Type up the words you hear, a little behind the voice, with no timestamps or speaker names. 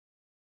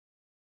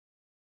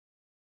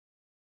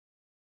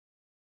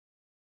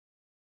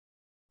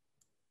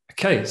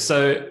Okay,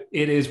 so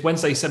it is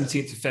Wednesday,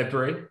 17th of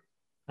February.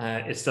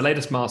 It's the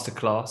latest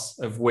masterclass,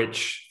 of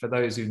which, for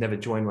those who've never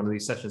joined one of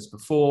these sessions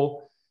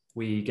before,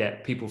 we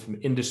get people from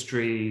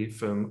industry,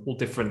 from all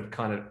different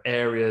kind of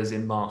areas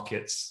in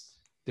markets,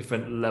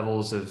 different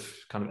levels of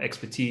kind of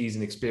expertise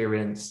and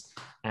experience,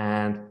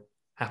 and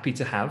happy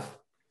to have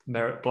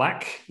Merritt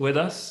Black with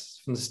us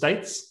from the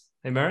States.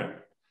 Hey, Merritt.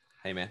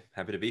 Hey, man.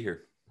 Happy to be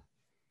here.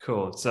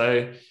 Cool.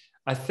 So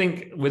I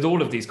think with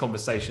all of these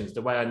conversations,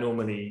 the way I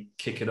normally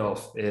kick it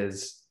off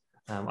is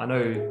I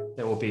know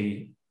there will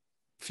be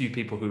a few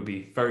people who will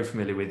be very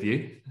familiar with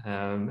you,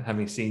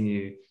 having seen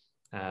you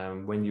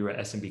when you were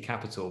at S&B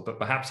Capital, but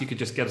perhaps you could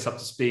just get us up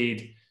to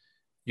speed,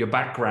 your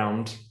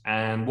background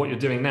and what you're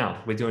doing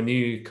now with your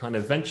new kind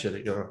of venture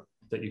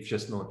that you've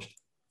just launched.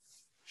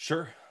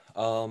 Sure.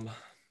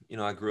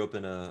 I grew up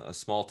in a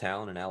small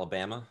town in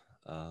Alabama.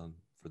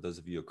 For those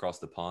of you across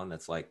the pond,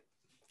 that's like,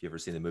 if you ever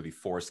seen the movie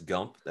Forrest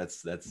Gump,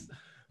 that's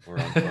where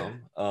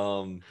I'm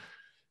from.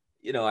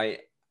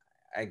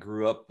 I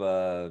grew up,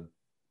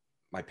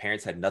 my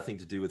parents had nothing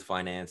to do with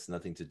finance,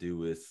 nothing to do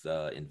with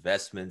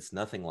investments,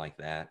 nothing like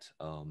that.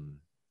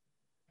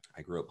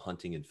 I grew up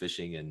hunting and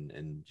fishing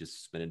and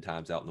just spending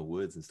times out in the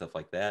woods and stuff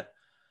like that.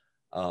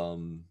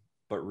 But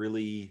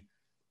really,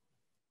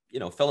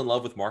 fell in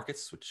love with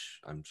markets, which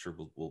I'm sure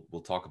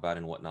we'll talk about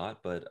and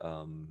whatnot. But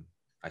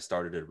I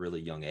started at a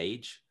really young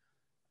age.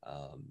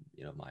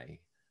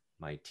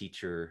 My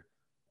teacher,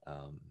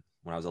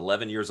 when I was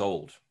 11 years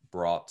old,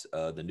 brought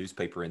the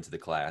newspaper into the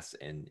class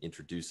and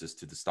introduced us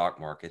to the stock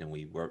market. And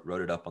we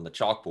wrote it up on the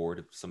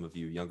chalkboard. Some of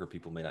you younger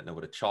people may not know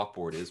what a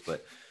chalkboard is,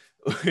 but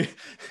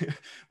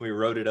we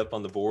wrote it up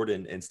on the board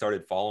and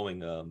started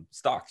following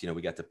stocks.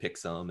 We got to pick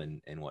some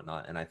and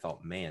whatnot. And I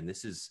thought, man,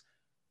 this is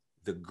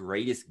the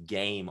greatest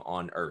game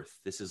on earth.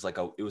 This is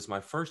it was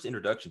my first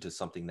introduction to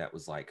something that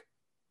was like,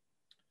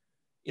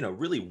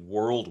 really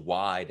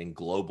worldwide and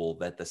global,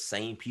 that the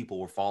same people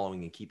were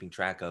following and keeping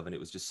track of. And it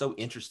was just so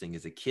interesting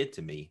as a kid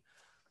to me.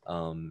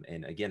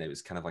 And again, it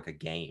was kind of like a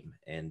game.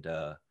 And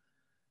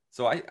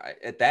so I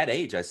at that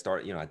age, I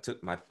started,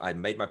 I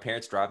made my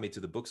parents drive me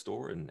to the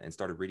bookstore and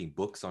started reading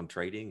books on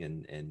trading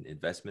and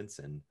investments.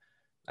 And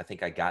I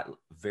think I got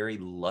very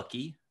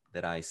lucky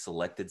that I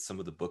selected some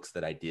of the books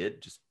that I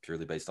did, just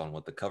purely based on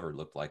what the cover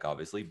looked like,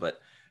 obviously. But,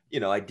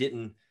 I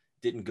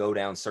didn't go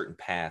down certain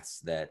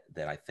paths that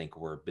I think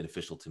were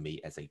beneficial to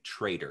me as a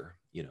trader,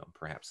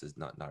 perhaps as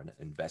not an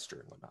investor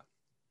and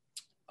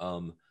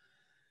whatnot.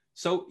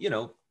 So,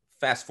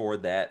 fast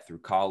forward that through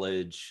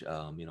college,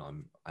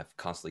 I've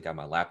constantly got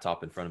my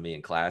laptop in front of me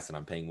in class and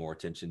I'm paying more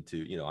attention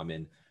to, I'm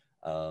in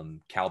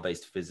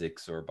Cal-based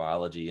physics or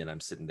biology and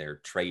I'm sitting there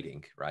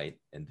trading, right?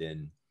 And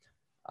then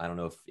I don't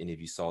know if any of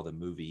you saw the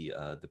movie,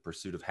 The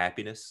Pursuit of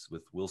Happiness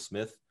with Will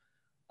Smith.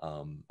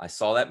 I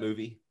saw that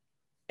movie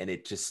and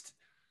it just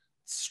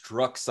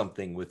struck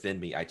something within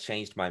me. I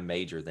changed my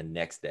major the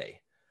next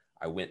day.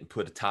 I went and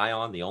put a tie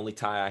on, the only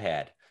tie I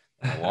had.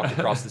 And I walked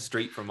across the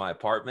street from my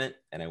apartment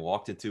and I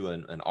walked into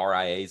an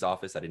RIA's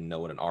office. I didn't know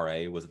what an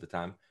RIA was at the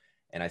time.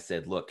 And I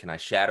said, look, can I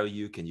shadow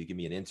you? Can you give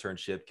me an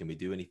internship? Can we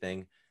do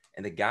anything?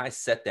 And the guy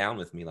sat down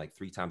with me like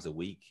 3 times a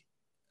week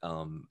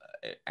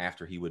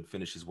after he would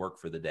finish his work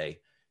for the day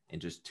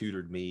and just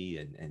tutored me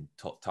and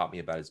taught me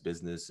about his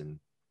business and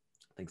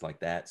things like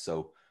that.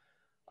 So,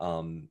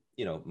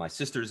 my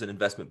sister's an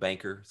investment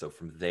banker. So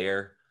from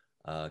there,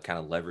 kind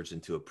of leveraged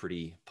into a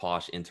pretty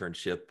posh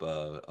internship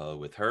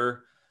with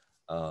her.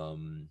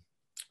 From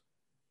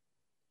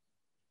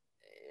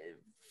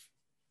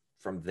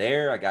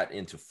there, I got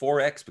into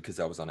Forex because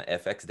I was on an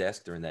FX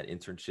desk during that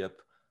internship.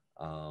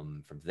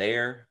 From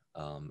there,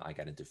 I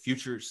got into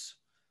futures,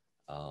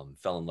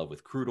 fell in love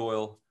with crude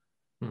oil,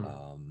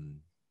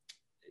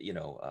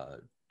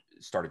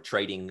 started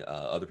trading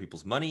other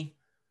people's money,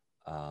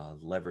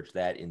 leveraged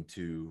that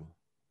into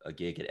a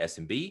gig at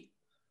S&B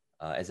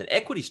as an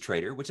equities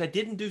trader, which I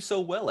didn't do so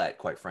well at,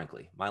 quite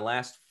frankly. My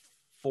last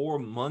 4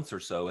 months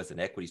or so as an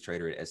equities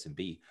trader at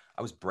S&B,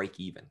 I was break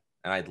even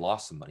and I had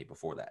lost some money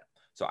before that.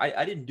 So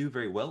I didn't do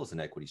very well as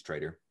an equities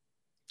trader.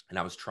 And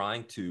I was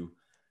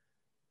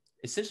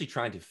essentially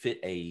trying to fit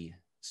a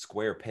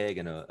square peg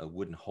in a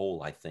wooden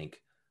hole, I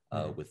think,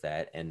 with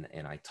that. And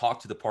I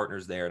talked to the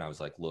partners there and I was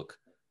like, look,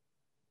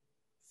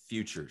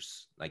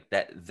 futures, like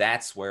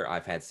that's where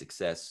I've had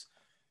success.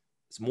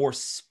 It's more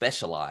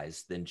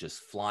specialized than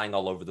just flying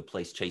all over the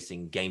place,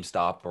 chasing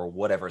GameStop or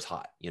whatever's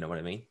hot. You know what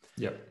I mean?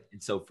 Yep.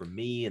 And so for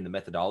me and the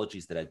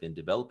methodologies that I've been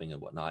developing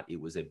and whatnot, it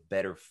was a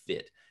better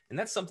fit. And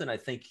that's something I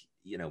think,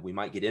 we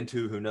might get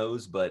into, who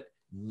knows, but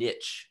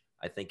niche,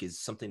 I think, is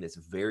something that's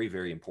very,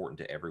 very important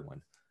to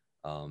everyone,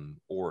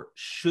 or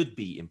should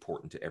be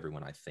important to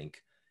everyone, I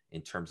think,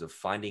 in terms of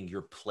finding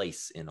your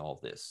place in all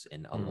this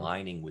and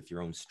aligning with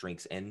your own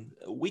strengths and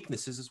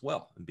weaknesses as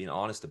well, and being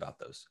honest about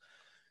those.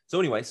 So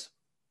anyways,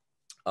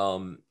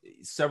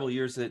 several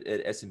years at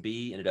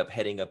S&B, ended up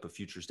heading up a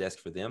futures desk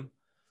for them.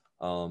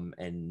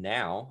 And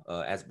now,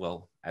 as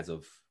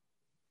of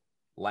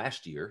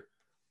last year,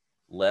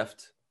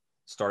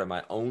 started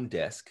my own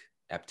desk,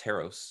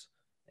 Apteros,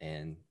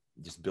 and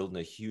just building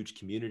a huge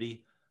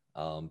community,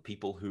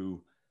 people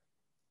who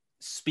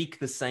speak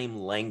the same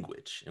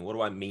language. And what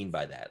do I mean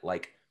by that?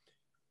 Like,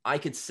 I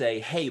could say,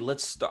 hey,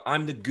 let's start,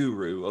 I'm the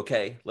guru,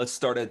 okay? Let's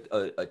start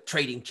a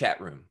trading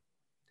chat room.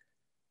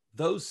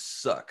 Those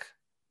suck,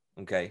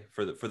 okay,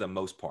 for the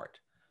most part.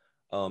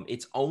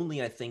 It's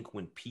only, I think,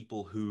 when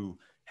people who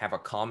have a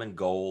common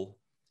goal,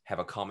 have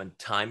a common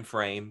time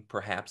frame,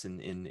 perhaps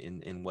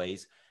in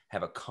ways,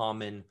 have a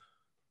common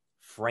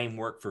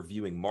framework for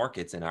viewing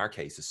markets, in our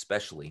case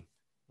especially,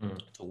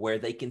 to where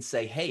they can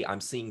say, hey, I'm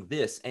seeing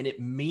this, and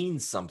it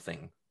means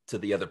something to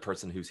the other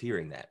person who's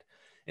hearing that.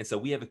 And so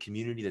we have a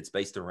community that's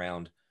based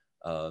around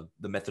the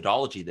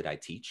methodology that I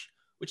teach,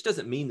 which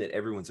doesn't mean that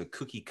everyone's a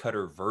cookie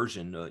cutter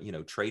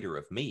version, trader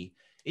of me.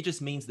 It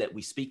just means that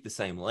we speak the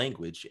same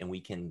language and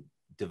we can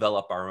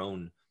develop our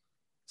own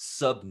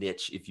sub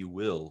niche, if you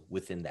will,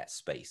 within that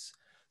space.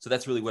 So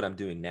that's really what I'm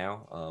doing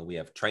now. We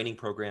have training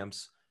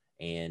programs,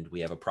 and we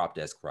have a prop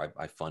desk where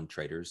I fund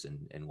traders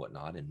and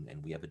whatnot,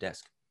 and we have a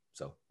desk.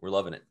 So we're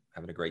loving it,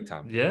 having a great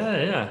time.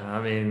 Yeah. I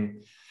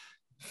mean,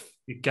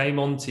 game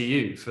on to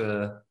you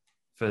for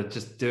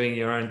just doing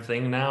your own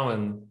thing now,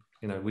 and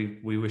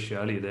we wish you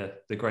only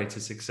the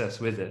greatest success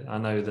with it. I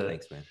know that.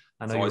 Thanks, man.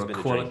 I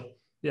know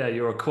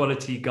you're a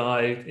quality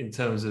guy in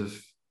terms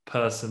of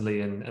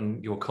personally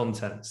and your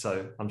content,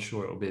 so I'm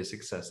sure it will be a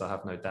success. I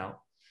have no doubt.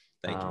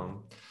 Thank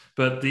you.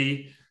 But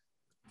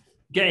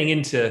getting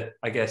into,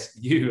 I guess,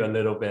 you a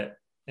little bit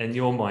and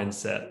your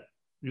mindset,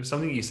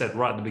 something you said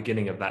right at the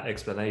beginning of that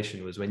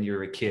explanation was when you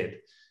were a kid,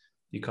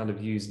 you kind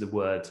of used the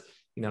word,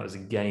 it was a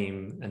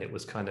game, and it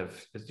was kind of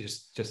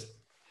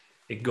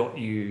it got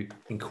you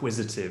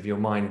inquisitive, your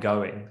mind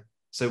going.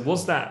 So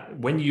was that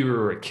when you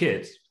were a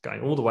kid,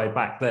 going all the way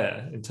back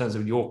there in terms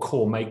of your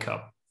core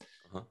makeup?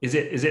 Is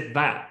it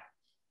that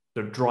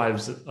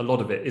drives a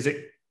lot of it? Is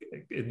it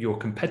your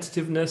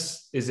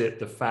competitiveness? Is it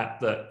the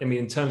fact that,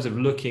 in terms of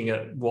looking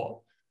at what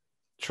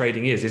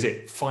trading is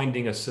it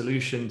finding a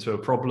solution to a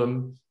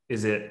problem?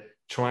 Is it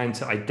trying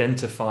to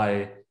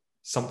identify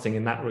something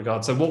in that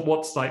regard? So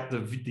what's like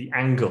the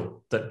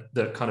angle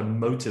that kind of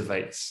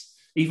motivates,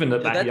 even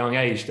at that young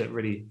age, that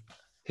really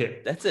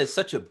hit? That's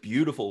such a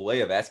beautiful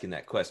way of asking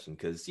that question,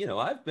 because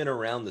I've been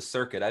around the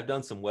circuit. I've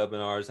done some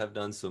webinars, I've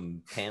done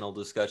some panel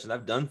discussions,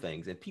 I've done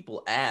things, and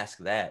people ask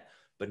that,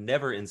 but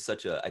never in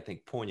such a, I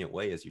think, poignant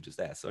way as you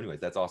just asked. So anyways,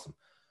 that's awesome.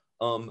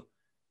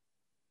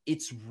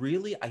 It's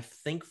really, I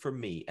think for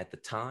me at the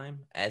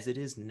time, as it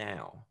is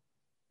now,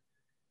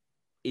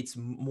 it's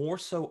more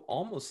so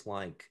almost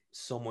like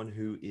someone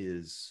who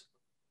is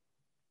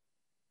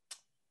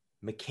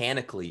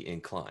mechanically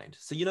inclined.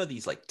 So,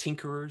 these like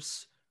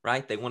tinkerers,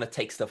 right? They want to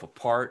take stuff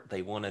apart.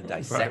 They want to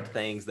dissect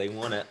things. They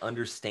want to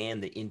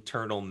understand the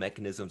internal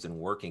mechanisms and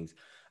workings.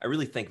 I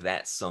really think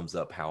that sums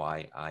up how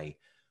I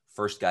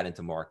first got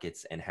into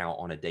markets, and how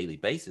on a daily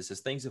basis, as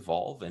things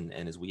evolve and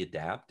as we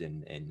adapt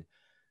and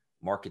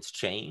markets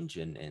change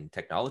and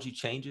technology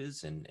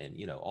changes and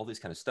all this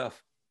kind of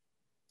stuff.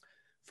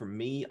 For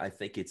me, I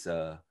think it's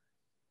a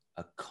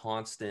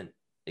constant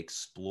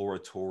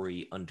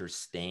exploratory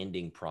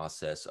understanding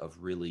process of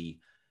really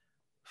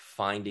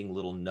finding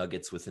little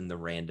nuggets within the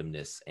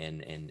randomness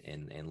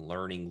and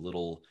learning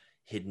little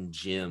hidden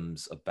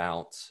gems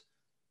about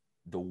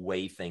the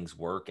way things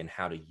work and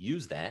how to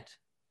use that,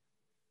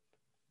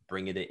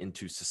 bringing it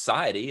into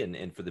society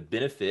and for the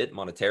benefit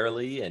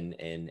monetarily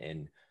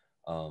and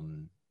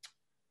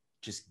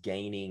just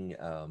gaining,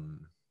 I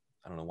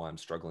don't know why I'm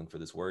struggling for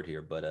this word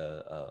here, but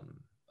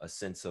a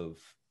sense of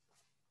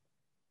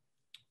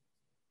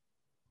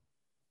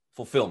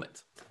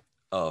fulfillment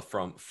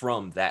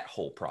from that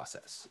whole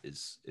process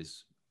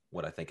is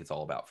what I think it's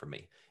all about for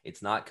me.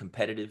 It's not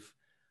competitive.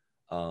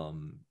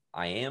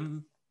 I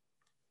am,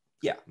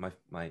 yeah,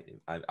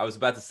 I was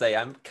about to say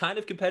I'm kind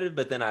of competitive,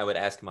 but then I would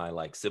ask my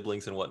like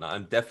siblings and whatnot.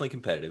 I'm definitely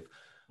competitive.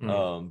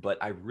 But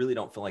I really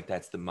don't feel like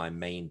that's my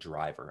main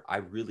driver. I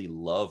really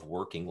love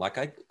working. Like,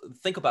 I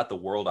think about the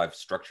world I've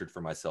structured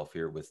for myself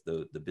here with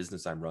the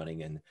business I'm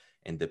running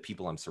and the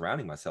people I'm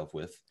surrounding myself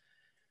with.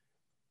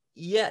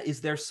 Yeah.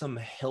 Is there some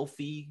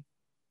healthy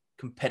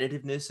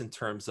competitiveness in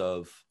terms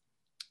of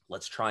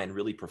let's try and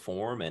really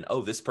perform, and,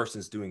 oh, this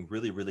person's doing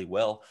really, really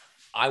well,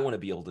 I want to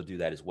be able to do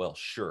that as well.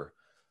 Sure.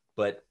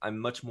 But I'm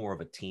much more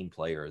of a team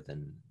player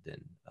than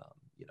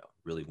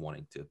really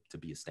wanting to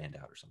be a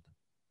standout or something.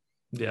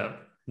 Yeah,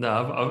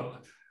 no,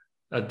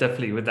 I've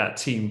definitely, with that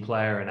team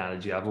player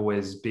analogy, I've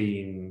always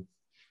been,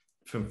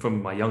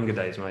 from my younger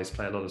days when I used to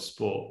play a lot of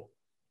sport,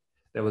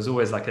 there was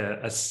always like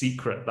a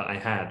secret that I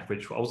had,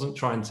 which I wasn't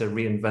trying to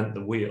reinvent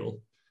the wheel.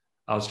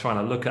 I was trying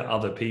to look at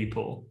other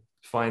people,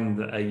 find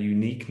a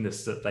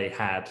uniqueness that they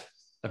had,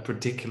 a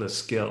particular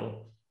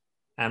skill,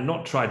 and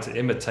not try to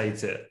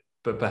imitate it,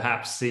 but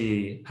perhaps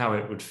see how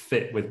it would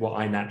fit with what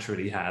I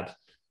naturally had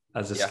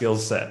as a skill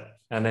set,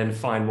 and then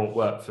find what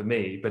worked for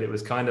me. But it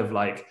was kind of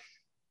like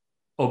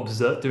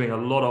doing a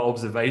lot of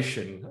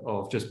observation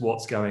of just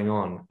what's going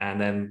on. And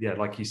then, yeah,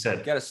 like you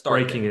said,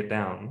 breaking it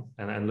down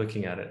and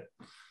looking at it.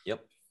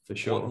 Yep. For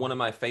sure. One of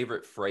my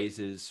favorite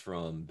phrases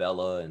from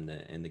Bella and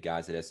the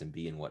guys at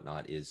SMB and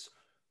whatnot is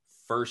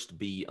first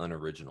be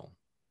unoriginal,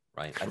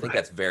 right? I think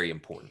that's very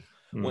important.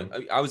 When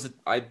I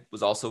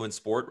was also in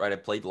sport, right? I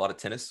played a lot of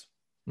tennis.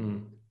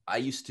 I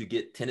used to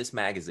get Tennis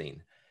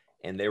Magazine,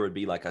 and there would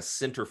be like a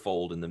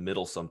centerfold in the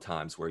middle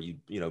sometimes where you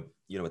know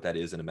what that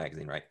is in a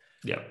magazine, right?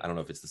 Yeah. I don't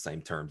know if it's the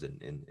same terms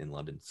in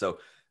London. So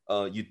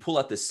you'd pull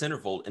out this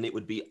centerfold, and it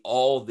would be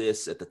all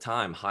this at the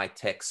time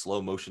high-tech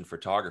slow motion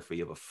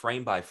photography of a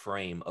frame by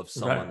frame of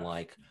someone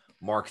like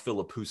Mark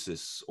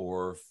Philippoussis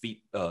or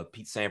Pete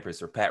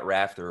Sampras or Pat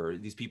Rafter, or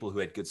these people who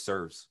had good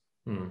serves,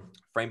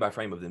 frame by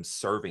frame of them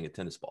serving a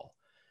tennis ball.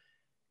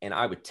 And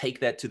I would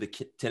take that to the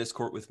tennis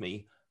court with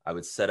me. I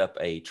would set up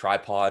a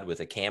tripod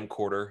with a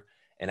camcorder,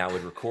 and I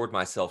would record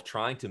myself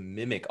trying to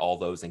mimic all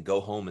those and go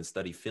home and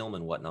study film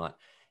and whatnot.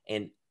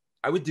 And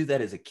I would do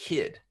that as a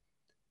kid.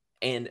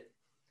 And,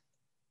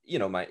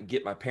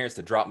 get my parents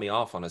to drop me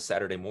off on a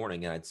Saturday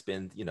morning, and I'd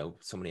spend,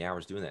 so many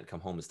hours doing that and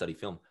come home and study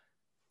film.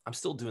 I'm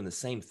still doing the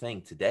same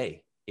thing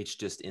today. It's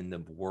just in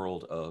the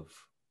world of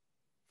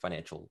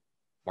financial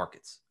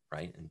markets,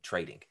 right? And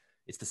trading.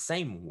 It's the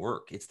same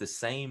work. It's the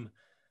same.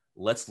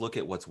 Let's look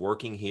at what's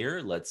working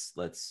here. Let's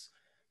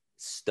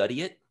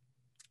study it.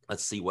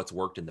 Let's see what's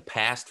worked in the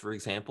past, for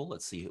example.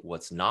 Let's see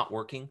what's not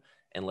working.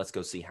 And let's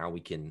go see how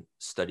we can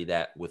study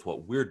that with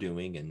what we're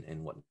doing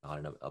and whatnot,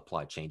 and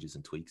apply changes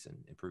and tweaks and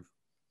improve.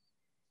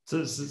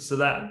 So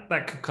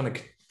that kind of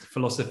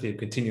philosophy of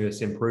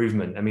continuous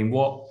improvement. I mean,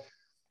 what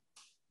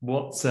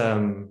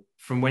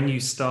from when you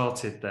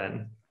started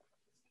then,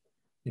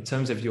 in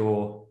terms of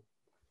your,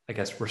 I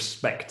guess,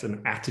 respect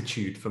and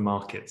attitude for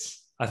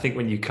markets? I think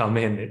when you come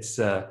in, it's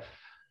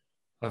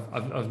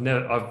I've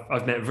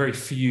met very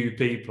few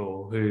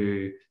people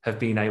who have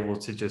been able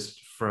to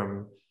just,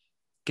 from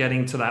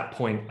getting to that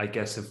point, I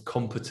guess, of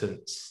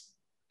competence,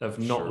 of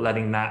not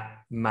letting that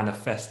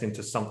manifest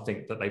into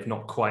something that they've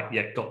not quite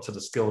yet got to the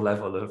skill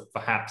level of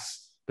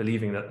perhaps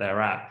believing that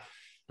they're at.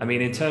 I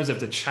mean, in terms of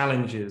the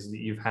challenges that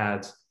you've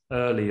had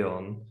early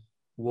on,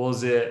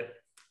 was it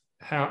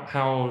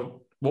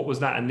what was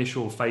that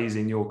initial phase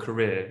in your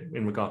career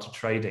in regard to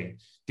trading?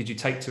 Did you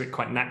take to it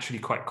quite naturally,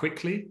 quite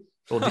quickly?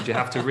 Or did you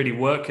have to really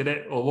work at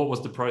it? Or what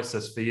was the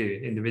process for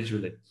you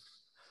individually?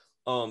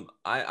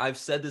 I've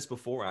said this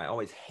before. I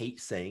always hate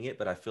saying it,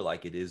 but I feel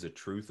like it is a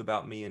truth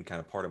about me and kind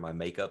of part of my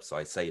makeup. So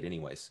I say it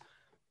anyways.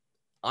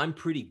 I'm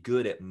pretty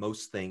good at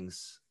most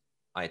things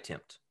I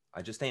attempt.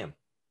 I just am.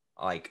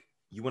 Like,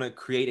 you want to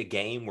create a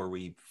game where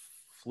we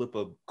flip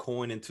a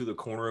coin into the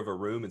corner of a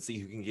room and see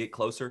who can get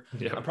closer.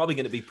 Yeah. I'm probably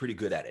going to be pretty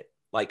good at it.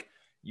 Like,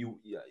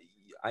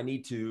 I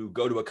need to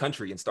go to a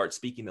country and start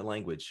speaking the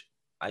language.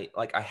 I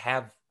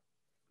have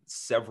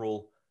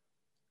several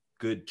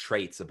good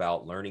traits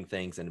about learning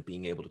things and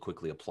being able to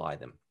quickly apply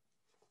them.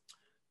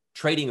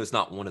 Trading is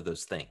not one of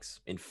those things.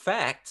 In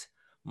fact,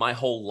 my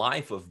whole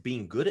life of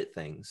being good at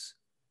things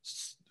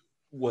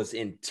was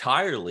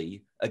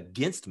entirely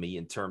against me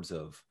in terms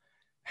of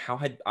how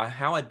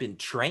I'd been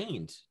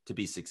trained to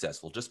be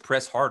successful. Just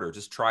press harder,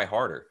 just try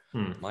harder.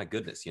 My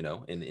goodness,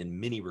 in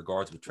many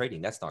regards with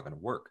trading, that's not going to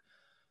work.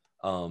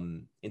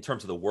 In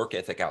terms of the work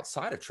ethic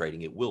outside of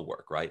trading, it will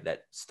work, right?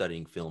 That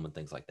studying film and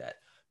things like that.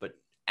 But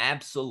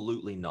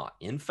absolutely not.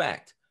 In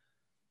fact,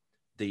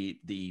 I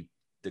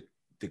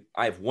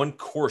have one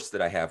course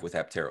that I have with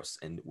Apteros,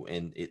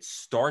 and it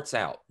starts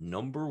out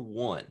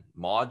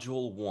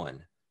module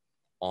 1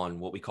 on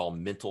what we call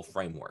mental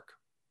framework.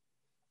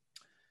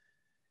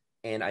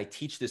 And I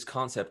teach this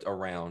concept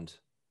around,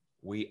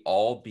 we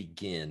all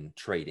begin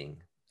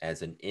trading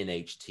as an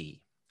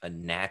NHT, a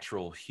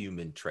natural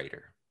human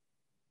trader.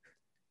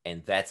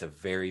 And that's a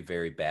very,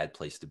 very bad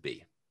place to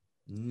be.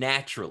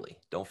 Naturally,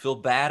 don't feel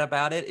bad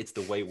about it. It's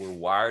the way we're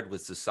wired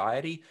with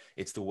society.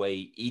 It's the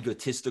way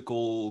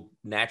egotistical,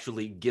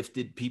 naturally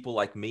gifted people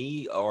like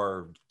me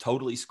are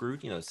totally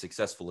screwed.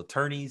 Successful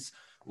attorneys,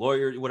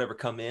 lawyers, whatever,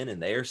 come in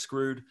and they're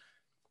screwed.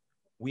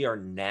 We are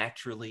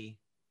naturally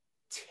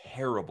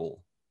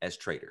terrible as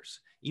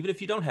traders, even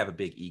if you don't have a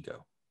big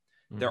ego.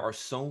 There are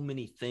so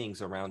many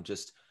things around.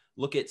 Just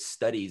look at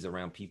studies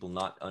around people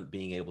not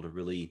being able to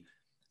really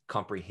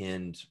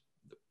comprehend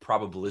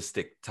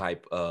probabilistic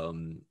type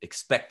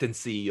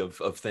expectancy of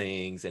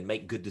things and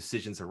make good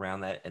decisions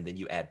around that. And then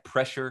you add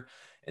pressure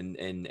and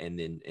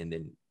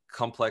then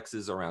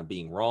complexes around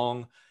being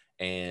wrong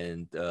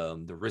and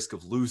the risk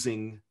of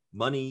losing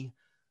money.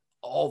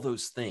 All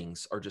those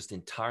things are just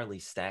entirely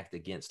stacked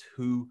against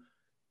who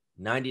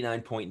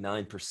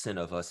 99.9%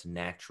 of us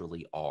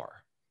naturally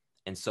are.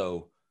 And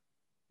so,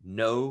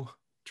 no,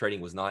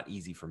 trading was not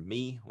easy for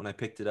me when I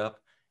picked it up.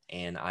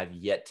 And I've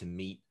yet to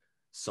meet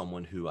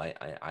someone who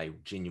I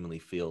genuinely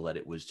feel that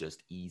it was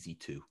just easy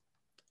to.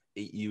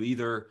 You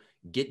either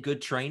get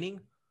good training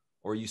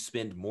or you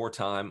spend more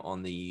time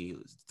on the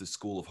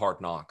school of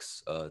hard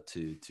knocks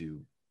to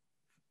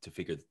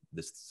figure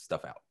this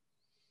stuff out.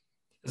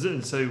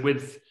 So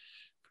with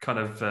kind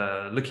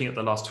of looking at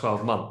the last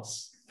 12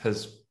 months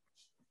has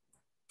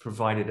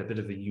provided a bit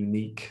of a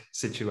unique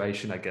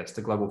situation, I guess,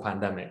 the global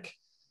pandemic.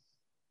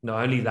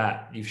 not only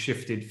that, you've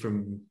shifted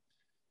from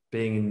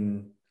being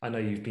in, I know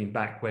you've been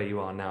back where you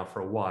are now for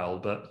a while,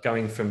 but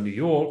going from New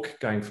York,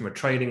 going from a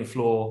trading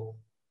floor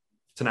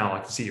to now I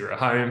can see you're at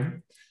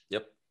home.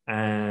 Yep.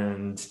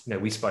 And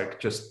we spoke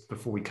just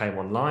before we came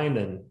online,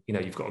 and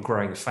you've got a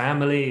growing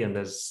family, and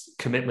there's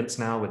commitments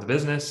now with the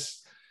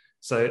business.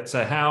 So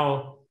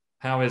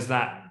how is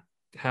that?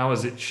 How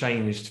has it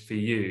changed for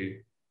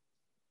you?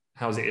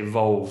 How has it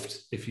evolved,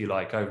 if you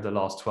like, over the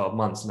last 12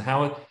 months? And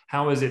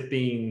how has it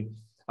been,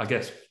 I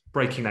guess,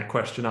 breaking that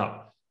question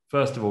up?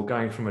 First of all,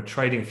 going from a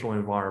trading floor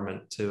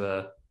environment to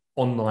an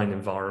online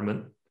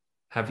environment,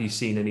 have you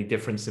seen any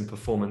difference in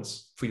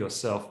performance for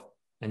yourself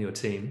and your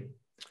team?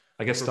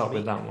 I guess start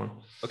with that one.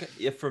 Okay.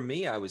 Yeah, for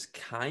me, I was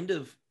kind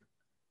of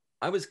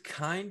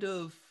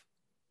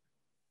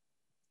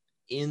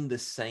in the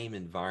same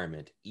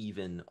environment,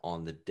 even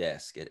on the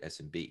desk at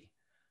S&B.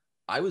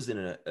 I was in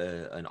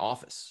an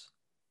office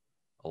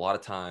a lot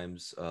of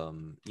times.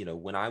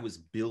 When I was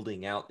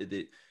building out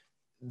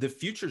the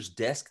futures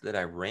desk that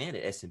I ran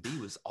at S&B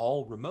was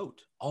all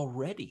remote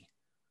already.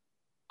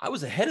 I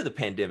was ahead of the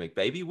pandemic,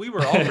 baby. We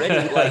were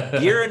already like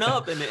gearing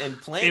up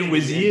and planning. It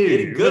was and you,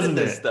 getting good wasn't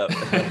at this it? stuff.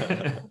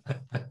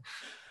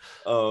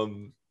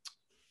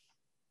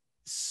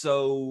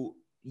 So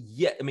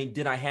yeah, I mean,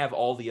 did I have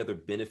all the other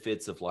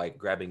benefits of like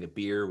grabbing a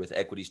beer with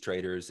equities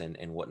traders and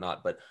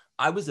whatnot? But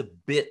I was a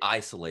bit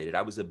isolated.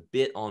 I was a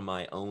bit on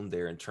my own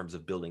there in terms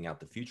of building out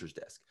the futures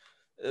desk.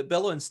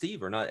 Bella and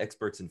Steve are not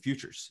experts in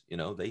futures.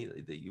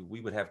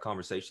 We would have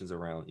conversations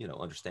around,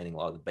 understanding a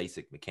lot of the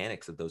basic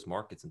mechanics of those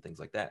markets and things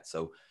like that.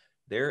 So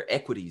they're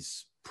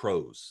equities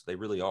pros. They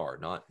really are,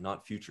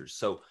 not futures.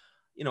 So,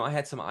 I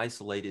had some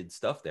isolated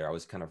stuff there. I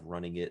was kind of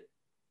running it,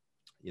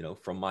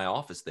 from my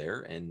office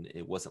there. And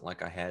it wasn't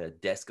like I had a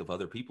desk of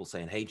other people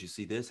saying, hey, did you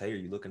see this? Hey, are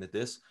you looking at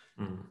this?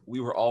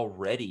 We were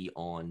already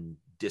on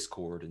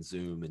Discord and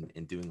Zoom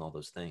and doing all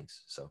those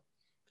things. So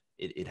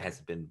it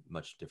hasn't been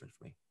much different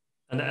for me.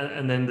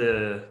 And then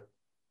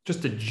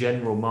just the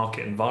general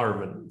market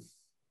environment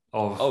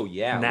of now.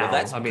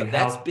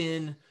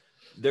 Well,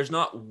 there's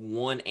not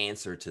one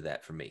answer to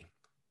that for me.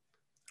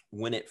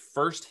 When it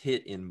first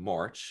hit in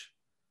March,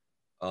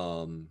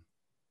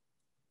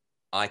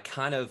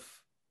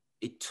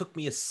 it took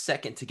me a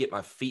second to get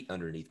my feet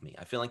underneath me.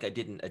 I feel like I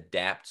didn't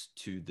adapt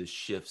to the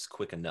shifts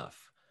quick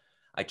enough.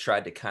 I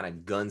tried to kind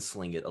of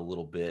gunsling it a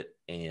little bit,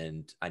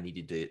 and I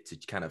needed to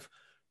kind of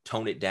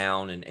tone it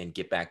down and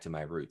get back to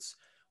my roots.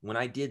 When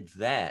I did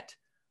that,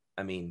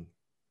 I mean,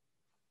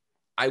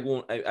 I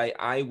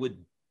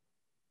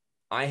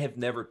have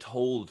never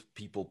told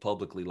people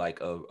publicly like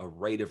a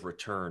rate of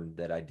return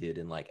that I did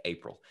in like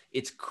April.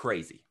 It's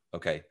crazy.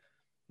 Okay.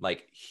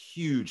 Like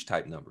huge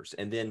type numbers.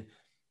 And then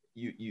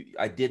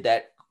I did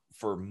that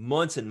for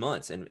months and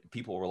months, and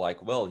people were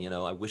like, well,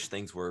 I wish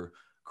things were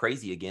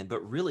crazy again.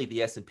 But really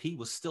the S&P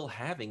was still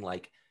having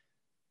like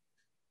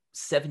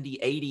 70,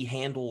 80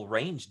 handle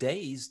range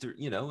days to,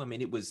 I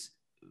mean, it was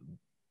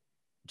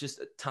just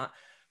a time.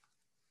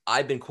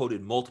 I've been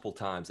quoted multiple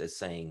times as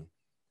saying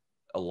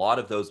a lot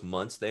of those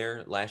months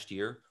there last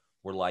year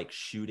were like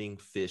shooting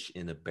fish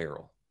in a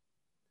barrel.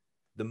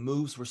 The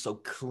moves were so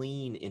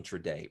clean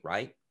intraday,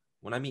 right?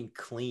 When I mean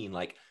clean,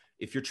 like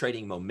if you're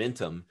trading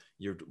momentum,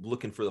 you're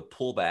looking for the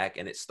pullback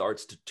and it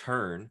starts to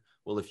turn.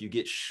 Well, if you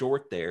get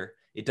short there,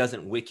 it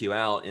doesn't wick you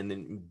out and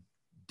then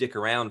dick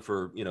around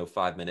for,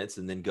 5 minutes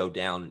and then go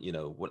down,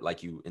 what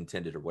like you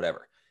intended or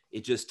whatever.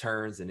 It just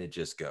turns and it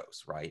just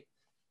goes, right?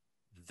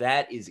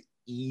 That is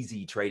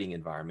easy trading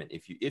environment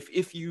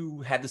if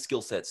you have the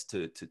skill sets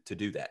to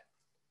do that.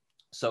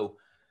 So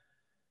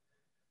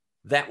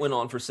that went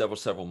on for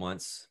several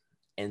months,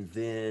 and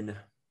then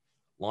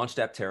launched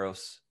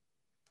Apteros,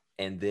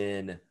 and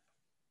then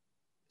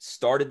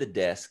started the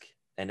desk.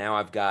 And now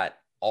I've got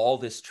all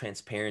this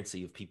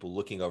transparency of people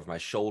looking over my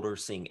shoulder,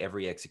 seeing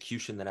every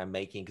execution that I'm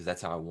making, because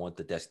that's how I want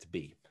the desk to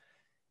be.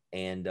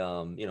 And,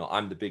 I'm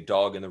the big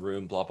dog in the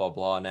room, blah, blah,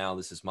 blah. Now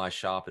this is my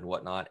shop and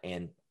whatnot.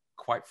 And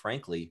quite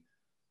frankly,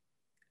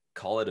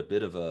 call it a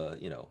bit of a,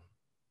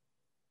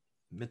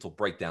 mental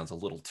breakdown's a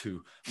little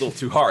too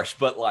harsh,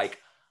 but like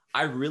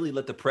I really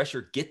let the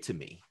pressure get to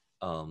me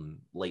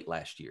late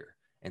last year.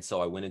 And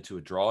so I went into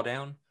a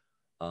drawdown,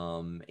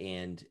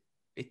 and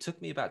it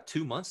took me about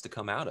 2 months to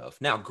come out of.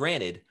 Now,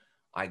 granted,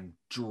 I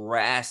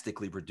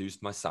drastically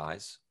reduced my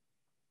size.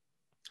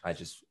 I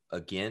just,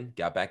 again,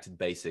 got back to the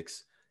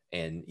basics,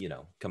 and,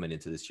 coming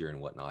into this year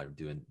and whatnot, I'm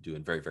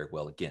doing very, very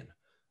well again.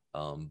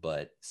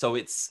 But so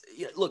it's,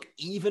 look,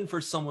 even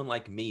for someone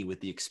like me with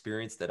the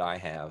experience that I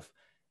have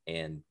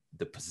and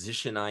the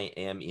position I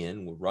am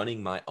in,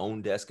 running my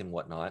own desk and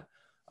whatnot,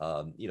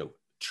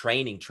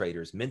 training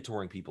traders,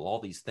 mentoring people, all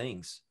these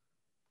things,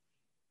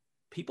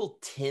 people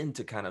tend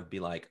to kind of be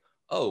like,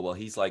 oh, well,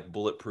 he's like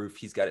bulletproof.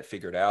 He's got it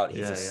figured out.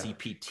 He's a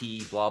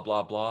CPT, blah,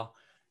 blah, blah.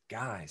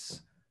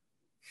 Guys,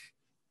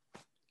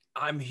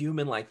 I'm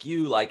human like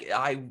you. Like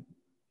I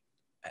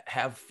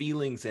have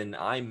feelings and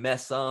I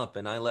mess up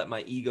and I let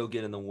my ego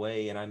get in the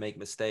way and I make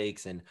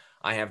mistakes and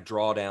I have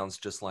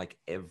drawdowns just like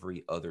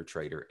every other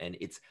trader. And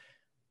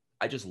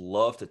I just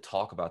love to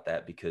talk about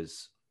that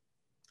because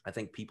I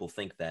think people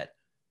think that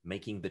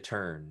making the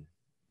turn,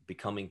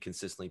 becoming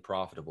consistently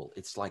profitable,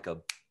 it's like a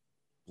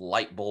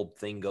light bulb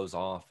thing goes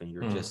off and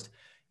you're just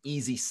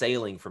easy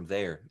sailing from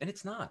there. And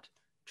it's not.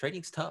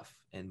 Trading's tough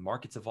and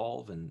markets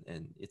evolve and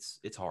it's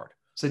hard.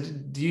 So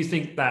do you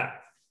think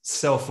that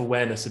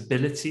self-awareness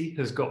ability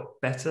has got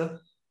better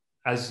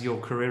as your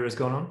career has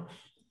gone on?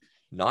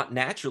 Not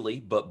naturally,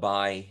 but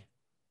by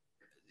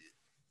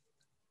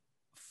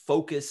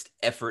focused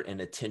effort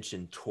and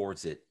attention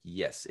towards it.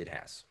 Yes, it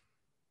has.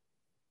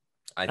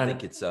 I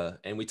think it's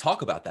and we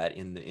talk about that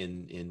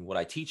in what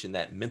I teach in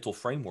that mental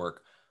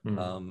framework.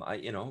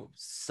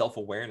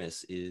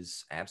 Self-awareness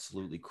is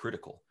absolutely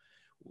critical.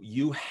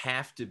 You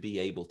have to be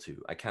able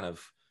to, I kind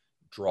of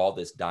draw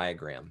this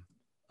diagram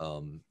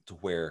to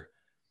where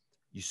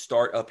you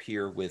start up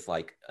here with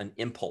like an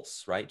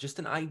impulse, right? Just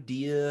an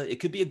idea.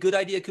 It could be a good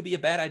idea. It could be a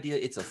bad idea.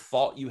 It's a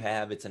thought you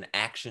have. It's an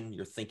action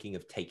you're thinking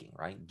of taking,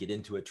 right? Get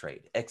into a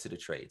trade, exit a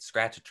trade,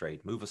 scratch a trade,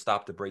 move a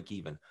stop to break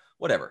even,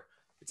 whatever.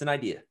 It's an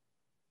idea.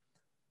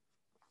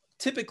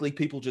 Typically,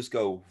 people just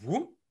go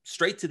whoop,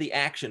 straight to the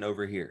action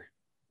over here,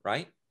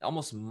 right?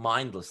 Almost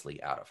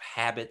mindlessly out of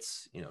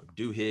habits,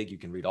 Duhigg, you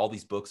can read all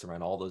these books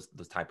around all those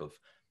type of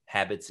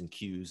habits and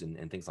cues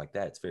and things like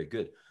that. It's very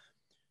good.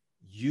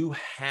 You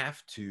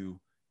have to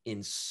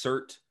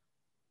insert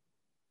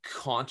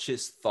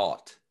conscious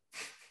thought,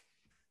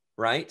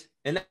 right?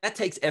 And that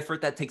takes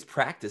effort, that takes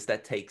practice,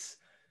 that takes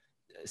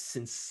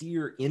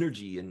sincere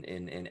energy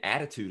and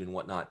attitude and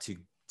whatnot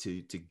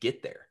to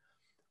get there.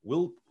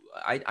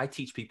 I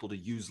teach people to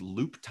use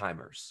loop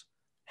timers.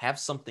 Have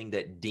something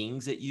that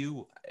dings at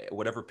you,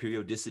 whatever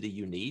periodicity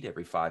you need,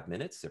 every 5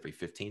 minutes, every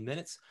 15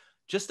 minutes,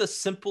 just a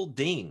simple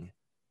ding.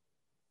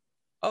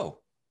 Oh,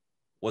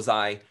 was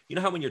I,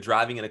 how when you're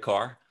driving in a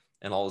car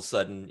and all of a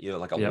sudden,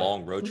 like a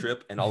long road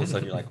trip and all of a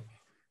sudden you're like,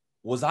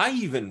 was I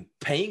even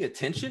paying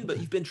attention? But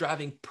you've been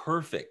driving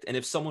perfect. And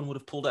if someone would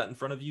have pulled out in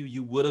front of you,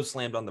 you would have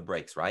slammed on the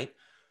brakes, right?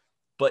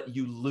 But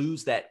you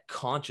lose that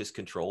conscious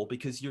control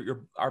because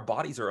our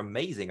bodies are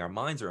amazing. Our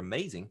minds are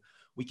amazing.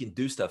 We can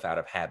do stuff out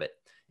of habit.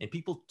 And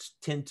people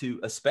tend to,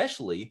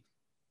 especially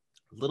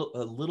a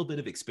little bit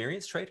of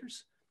experienced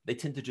traders, they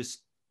tend to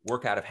just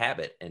work out of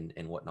habit and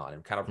whatnot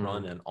and kind of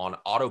run on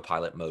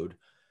autopilot mode.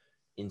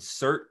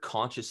 Insert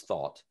conscious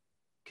thought,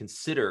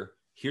 consider,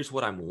 here's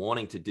what I'm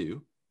wanting to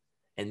do,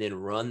 and then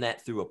run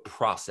that through a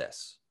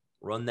process.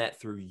 Run that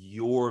through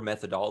your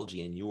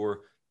methodology and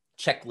your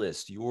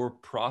checklist, your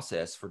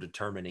process for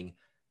determining,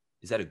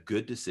 is that a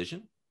good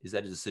decision? Is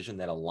that a decision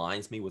that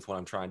aligns me with what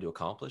I'm trying to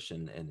accomplish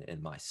and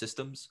my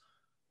systems,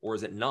 or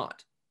is it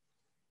not?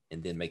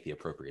 And then make the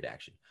appropriate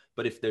action.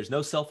 But if there's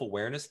no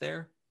self-awareness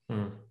there,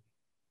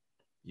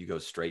 you go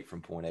straight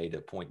from point A to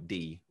point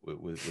D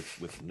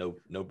with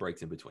no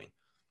breaks in between.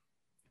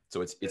 So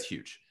it's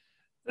huge.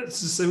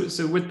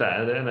 So with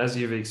that, and as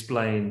you've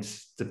explained,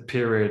 the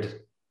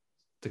period,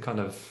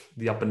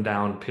 the up and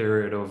down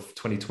period of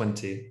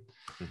 2020,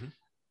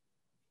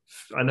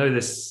 I know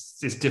this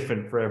is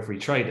different for every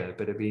trader,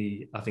 but it'd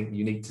be, I think,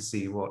 unique to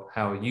see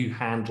how you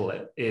handle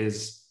it.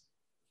 Is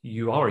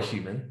you are a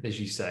human, as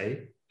you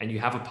say, and you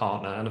have a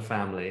partner and a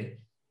family.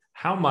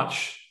 How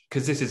much,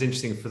 because this is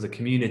interesting for the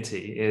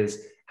community,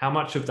 is how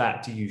much of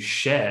that do you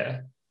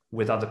share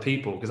with other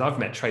people? Because I've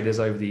met traders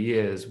over the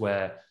years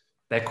where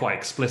they're quite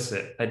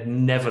explicit. They'd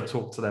never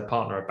talk to their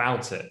partner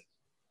about it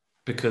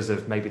because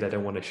of maybe they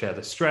don't want to share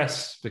the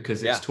stress,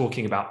 because it's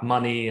talking about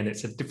money and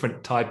it's a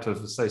different type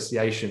of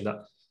association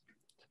that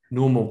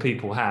normal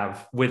people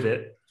have with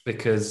it,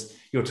 because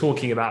you're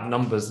talking about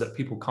numbers that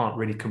people can't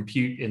really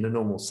compute in the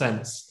normal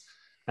sense.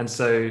 And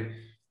so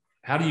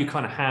how do you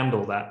kind of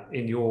handle that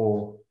in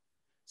your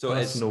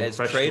personal, as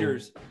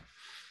traders?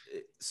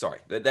 Sorry,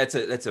 that's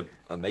an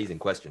amazing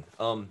question.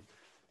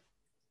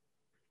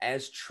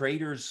 As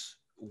traders,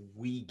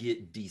 we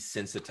get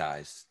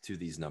desensitized to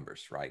these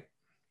numbers, right?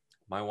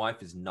 My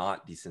wife is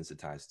not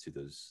desensitized to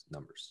those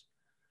numbers.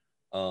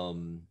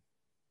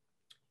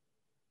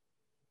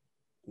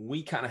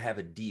 We kind of have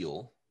a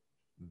deal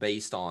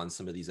based on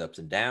some of these ups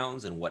and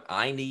downs and what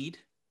I need,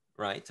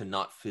 right? To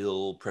not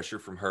feel pressure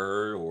from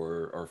her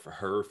or for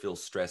her feel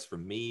stress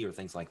from me or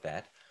things like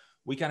that.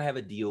 We kind of have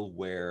a deal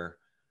where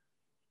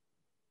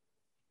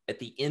at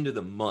the end of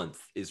the month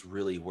is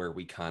really where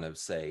we kind of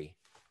say,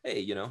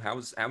 hey, how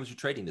was your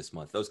trading this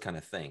month? Those kind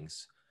of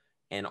things.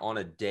 And on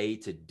a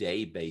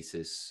day-to-day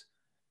basis,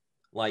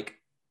 like,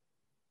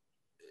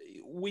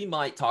 we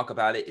might talk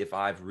about it if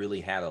I've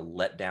really had a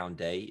letdown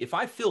day. If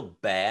I feel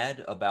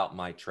bad about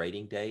my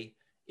trading day,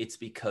 it's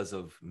because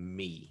of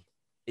me.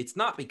 It's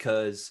not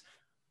because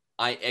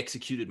I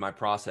executed my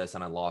process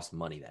and I lost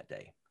money that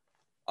day.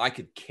 I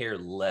could care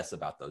less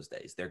about those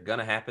days. They're going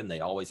to happen.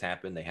 They always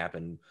happen. They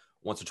happen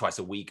once or twice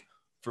a week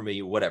for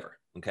me, whatever.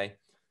 Okay.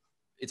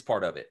 It's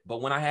part of it.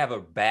 But when I have a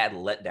bad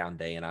letdown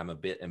day and I'm a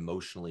bit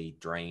emotionally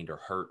drained or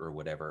hurt or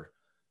whatever,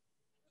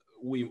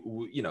 we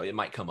it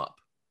might come up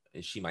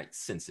and she might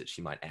sense it.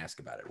 She might ask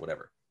about it,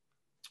 whatever.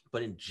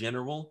 But in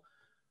general,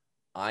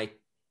 I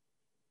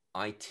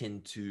I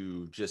tend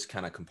to just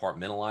kind of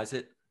compartmentalize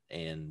it,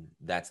 and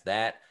that's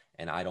that.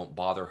 And I don't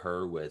bother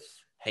her with,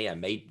 hey, I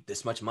made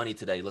this much money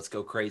today, let's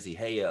go crazy.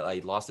 Hey,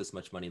 I lost this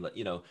much money.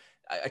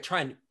 I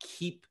try and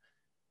keep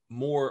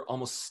more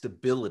almost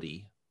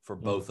stability for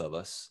both of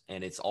us,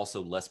 and it's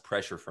also less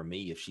pressure for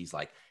me if she's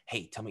like,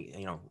 hey, tell me,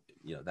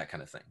 that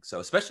kind of thing. So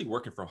especially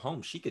working from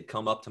home, she could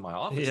come up to my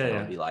office and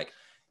I'll be like,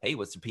 hey,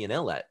 what's the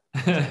P&L at?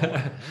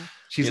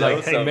 She's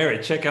like, hey,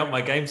 Merritt, check out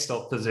my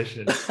GameStop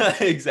position.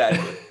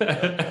 Exactly.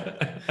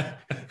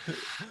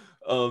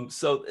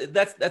 So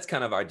that's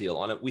kind of our deal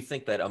on it. We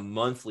think that a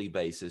monthly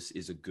basis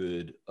is a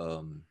good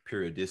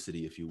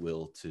periodicity, if you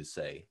will, to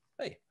say,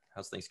 hey,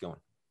 how's things going?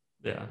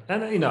 Yeah.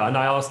 And, and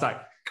I asked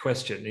that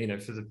question,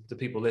 for the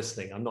people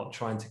listening. I'm not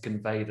trying to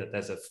convey that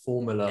there's a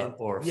formula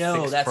or a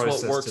fixed that's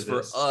process what works to for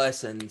this.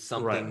 us, and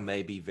something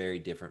may be very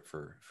different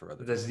for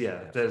others.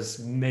 There's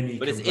many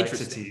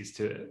complexities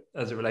to it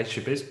as a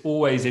relationship. It's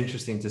always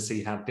interesting to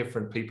see how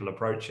different people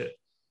approach it,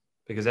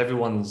 because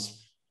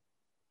everyone's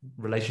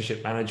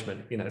relationship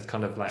management, it's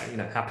kind of like,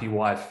 happy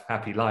wife,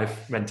 happy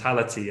life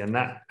mentality. And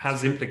that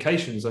has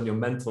implications on your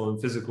mental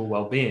and physical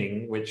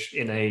well-being, which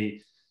in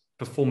a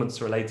performance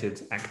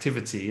related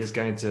activity is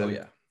going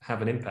to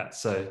have an impact.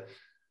 So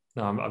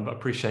no, I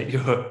appreciate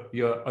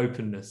your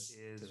openness.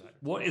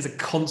 What is a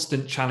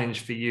constant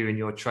challenge for you in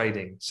your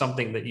trading?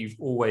 Something that you've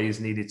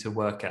always needed to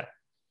work at?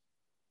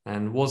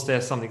 And was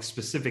there something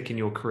specific in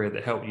your career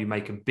that helped you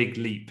make a big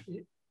leap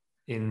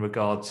in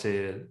regard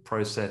to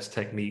process,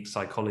 technique,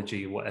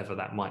 psychology, whatever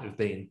that might have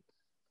been?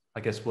 I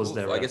guess,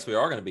 I guess we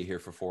are going to be here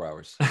for 4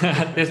 hours.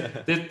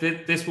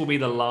 this will be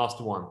the last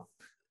one.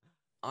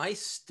 I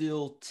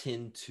still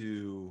tend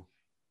to,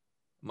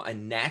 my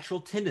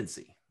natural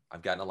tendency,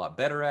 I've gotten a lot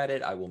better at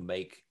it. I will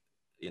make,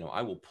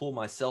 I will pull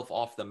myself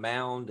off the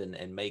mound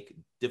and make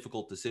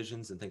difficult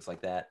decisions and things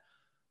like that.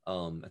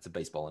 That's a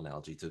baseball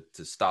analogy,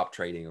 to stop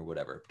trading or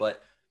whatever.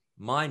 But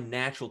my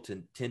natural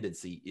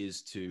tendency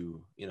is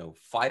to,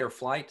 fight or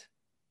flight,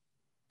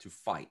 to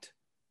fight.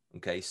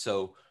 Okay.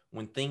 So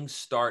when things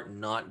start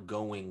not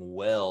going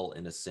well,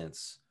 in a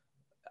sense,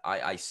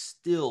 I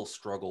still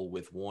struggle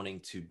with wanting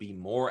to be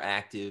more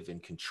active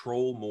and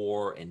control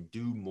more and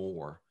do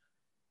more.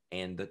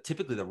 And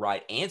typically the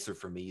right answer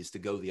for me is to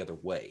go the other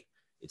way.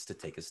 It's to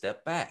take a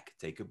step back,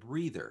 take a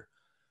breather,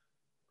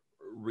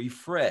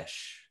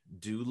 refresh,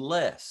 do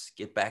less,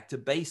 get back to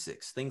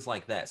basics, things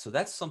like that. So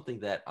that's something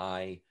that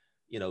I,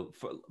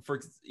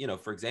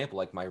 for example,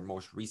 like my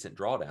most recent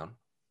drawdown,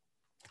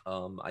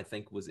 I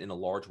think was in a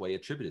large way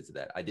attributed to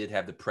that. I did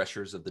have the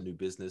pressures of the new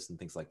business and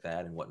things like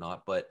that and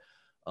whatnot, but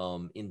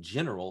in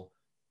general,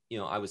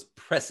 I was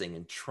pressing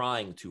and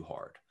trying too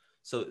hard.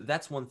 So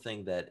that's one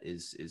thing that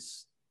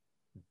is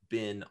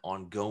been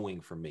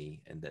ongoing for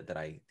me, and that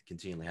I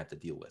continually have to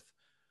deal with.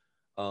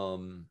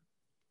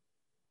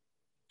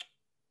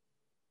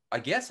 I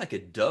guess I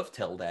could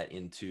dovetail that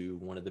into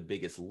one of the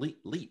biggest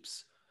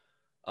leaps.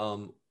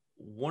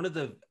 One of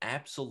the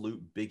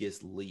absolute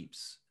biggest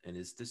leaps, and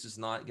this is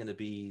not going to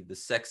be the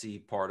sexy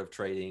part of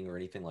trading or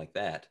anything like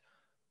that,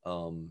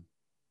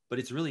 but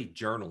it's really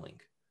journaling,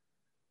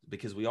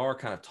 because we are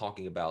kind of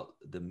talking about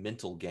the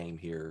mental game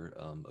here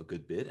a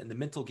good bit, and the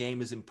mental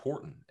game is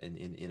important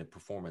in a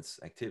performance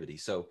activity.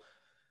 So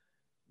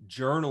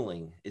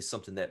journaling is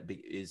something that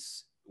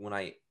is, when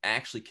I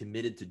actually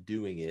committed to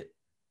doing it,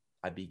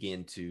 I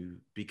began to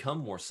become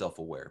more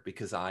self-aware,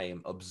 because I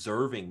am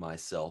observing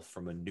myself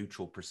from a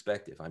neutral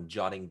perspective. I'm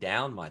jotting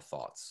down my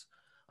thoughts.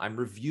 I'm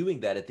reviewing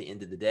that at the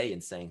end of the day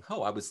and saying,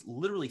 oh, I was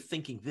literally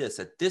thinking this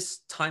at this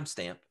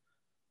timestamp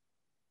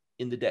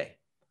in the day.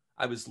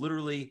 I was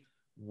literally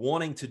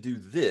wanting to do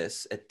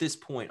this at this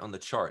point on the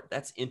chart.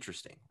 That's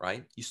interesting,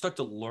 right? You start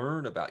to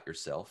learn about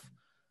yourself.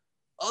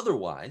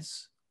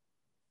 Otherwise,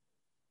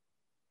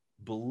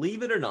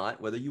 believe it or not,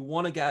 whether you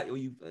want to get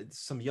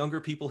some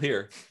younger people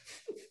here,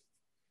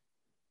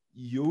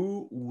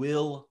 you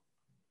will,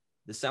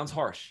 this sounds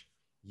harsh,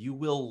 you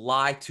will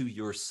lie to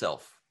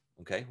yourself.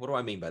 Okay. What do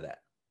I mean by that?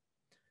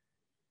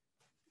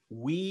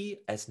 We,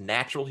 as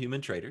natural human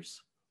traders,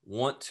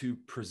 want to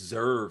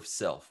preserve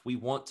self. We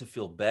want to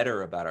feel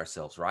better about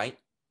ourselves, right?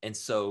 And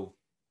so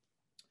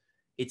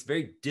it's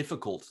very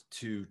difficult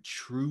to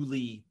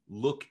truly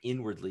look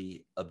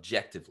inwardly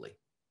objectively.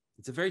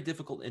 It's a very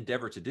difficult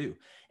endeavor to do.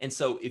 And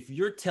so if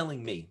you're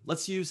telling me,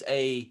 let's use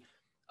a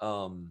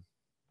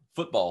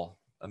football,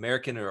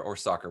 American or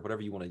soccer,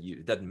 whatever you want to use,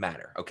 it doesn't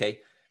matter. Okay.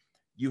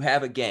 You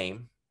have a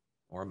game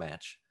or a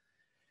match,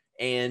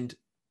 and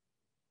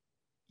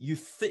you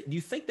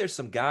think there's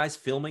some guys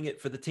filming it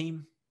for the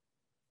team?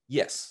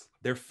 Yes,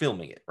 they're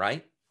filming it,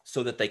 right?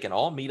 So that they can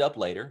all meet up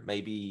later,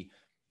 maybe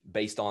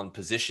based on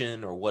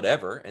position or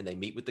whatever, and they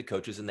meet with the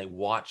coaches and they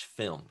watch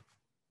film.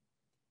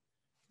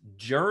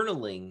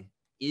 Journaling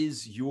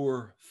is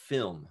your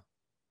film.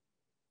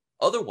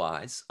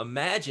 Otherwise,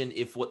 imagine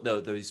if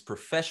those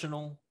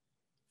professional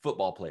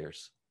football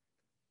players,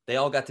 they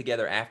all got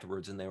together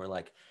afterwards and they were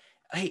like,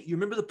 hey, you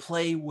remember the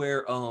play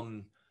where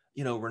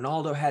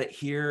Ronaldo had it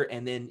here,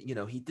 and then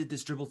he did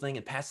this dribble thing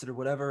and passed it or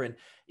whatever, and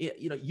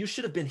you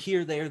should have been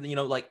here, there,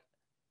 like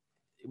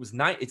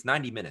it's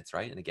 90 minutes,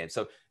 right, in a game.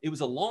 So it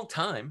was a long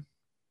time,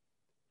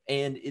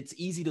 and it's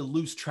easy to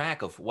lose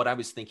track of what I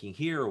was thinking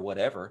here or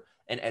whatever.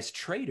 And as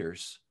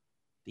traders,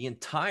 the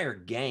entire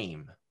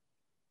game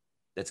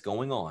that's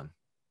going on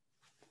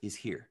is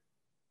here.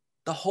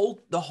 The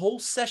whole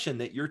session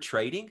that you're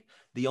trading,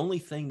 the only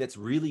thing that's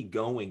really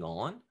going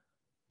on,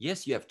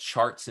 yes, you have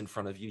charts in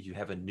front of you, you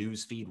have a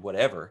news feed,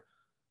 whatever,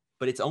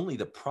 but it's only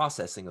the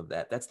processing of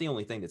that. That's the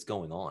only thing that's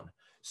going on.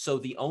 So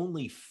the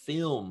only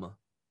film,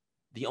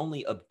 the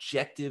only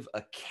objective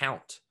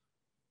account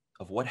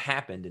of what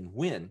happened and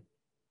when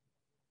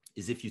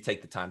is if you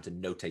take the time to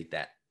notate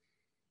that.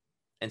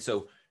 And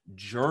so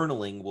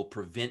journaling will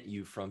prevent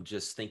you from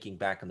just thinking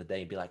back on the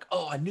day and be like,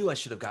 oh, I knew I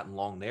should have gotten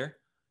long there.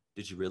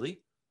 Did you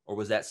really? Or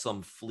was that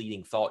some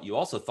fleeting thought? You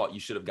also thought you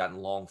should have gotten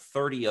long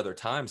 30 other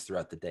times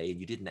throughout the day and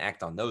you didn't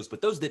act on those, but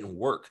those didn't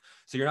work.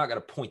 So you're not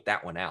going to point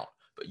that one out.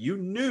 But you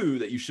knew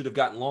that you should have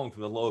gotten long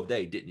from the low of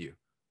day, didn't you?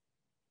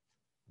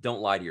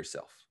 Don't lie to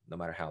yourself, no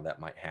matter how that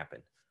might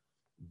happen.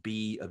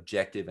 Be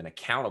objective and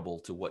accountable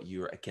to what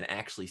you can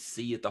actually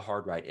see at the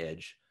hard right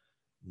edge.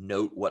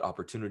 Note what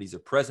opportunities are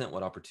present,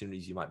 what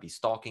opportunities you might be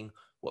stalking,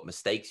 what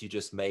mistakes you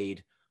just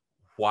made,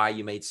 why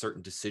you made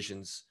certain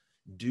decisions.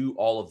 Do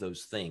all of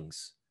those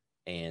things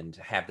and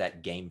have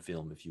that game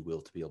film, if you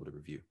will, to be able to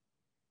review.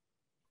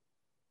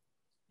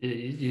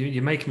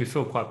 You're making me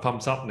feel quite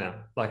pumped up now.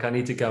 Like I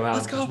need to go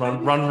out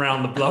and run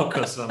around the block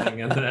or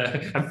something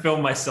and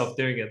film myself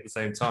doing it at the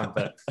same time.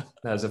 But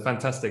that was a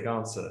fantastic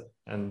answer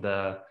and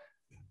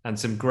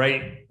some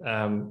great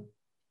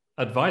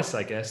advice,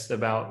 I guess,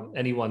 about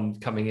anyone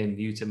coming in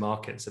new to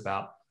markets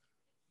about,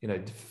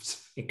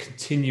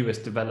 continuous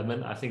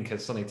development. I think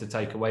as something to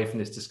take away from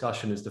this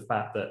discussion is the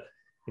fact that,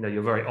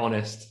 you're very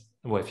honest.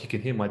 Well, if you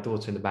can hear my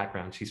daughter in the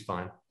background, she's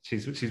fine.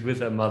 She's with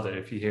her mother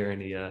if you hear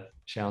any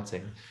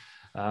shouting.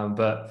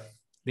 But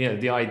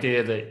the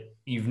idea that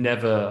you've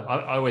never,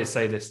 I always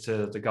say this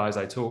to the guys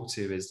I talk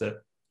to, is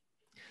that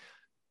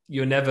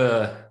you're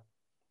never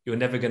going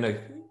to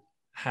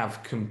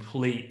have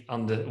complete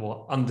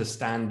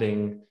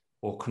understanding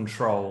or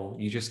control.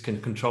 You just can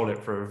control it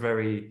for a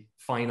very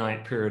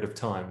finite period of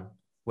time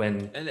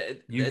when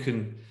you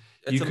can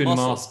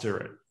master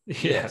it.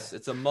 Yes,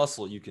 it's a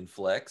muscle you can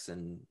flex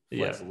and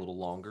flex a little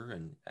longer,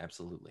 and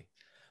absolutely.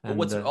 But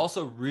what's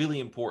also really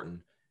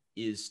important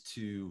is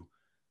to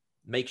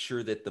make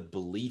sure that the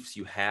beliefs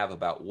you have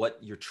about what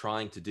you're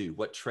trying to do,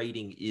 what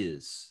trading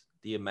is,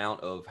 the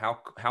amount of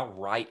how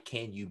right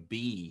can you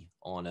be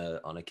on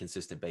a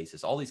consistent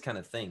basis, all these kind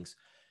of things.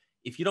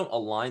 If you don't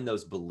align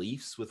those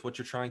beliefs with what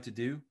you're trying to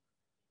do,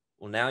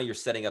 well, now you're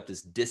setting up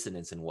this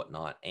dissonance and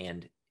whatnot,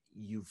 and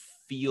you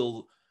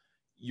feel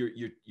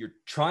you're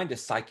trying to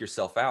psych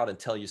yourself out and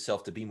tell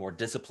yourself to be more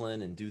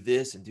disciplined and do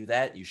this and do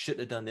that. You shouldn't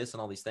have done this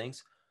and all these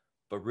things,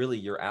 but really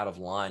you're out of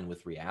line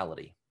with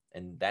reality.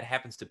 And that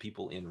happens to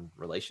people in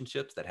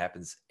relationships. That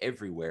happens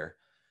everywhere.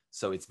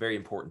 So it's very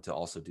important to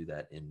also do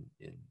that in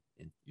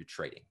your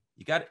trading.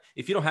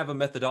 If you don't have a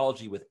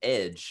methodology with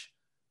edge,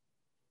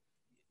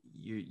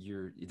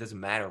 it doesn't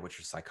matter what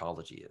your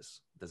psychology is.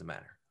 It doesn't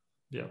matter.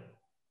 Yeah.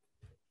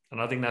 And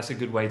I think that's a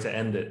good way to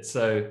end it.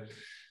 So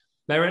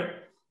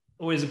Merritt,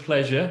 always a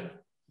pleasure.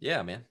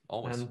 Yeah, man.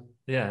 Always.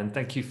 And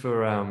thank you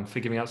for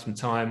giving up some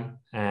time.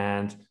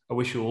 And I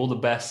wish you all the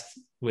best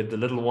with the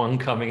little one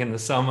coming in the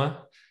summer.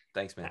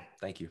 Thanks, man.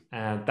 Thank you.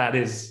 And that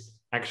is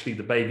actually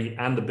the baby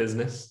and the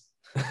business.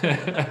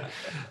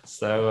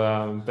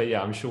 So, but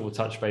yeah, I'm sure we'll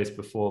touch base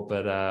before,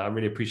 but I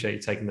really appreciate you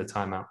taking the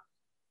time out.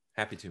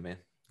 Happy to, man.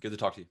 Good to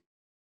talk to you.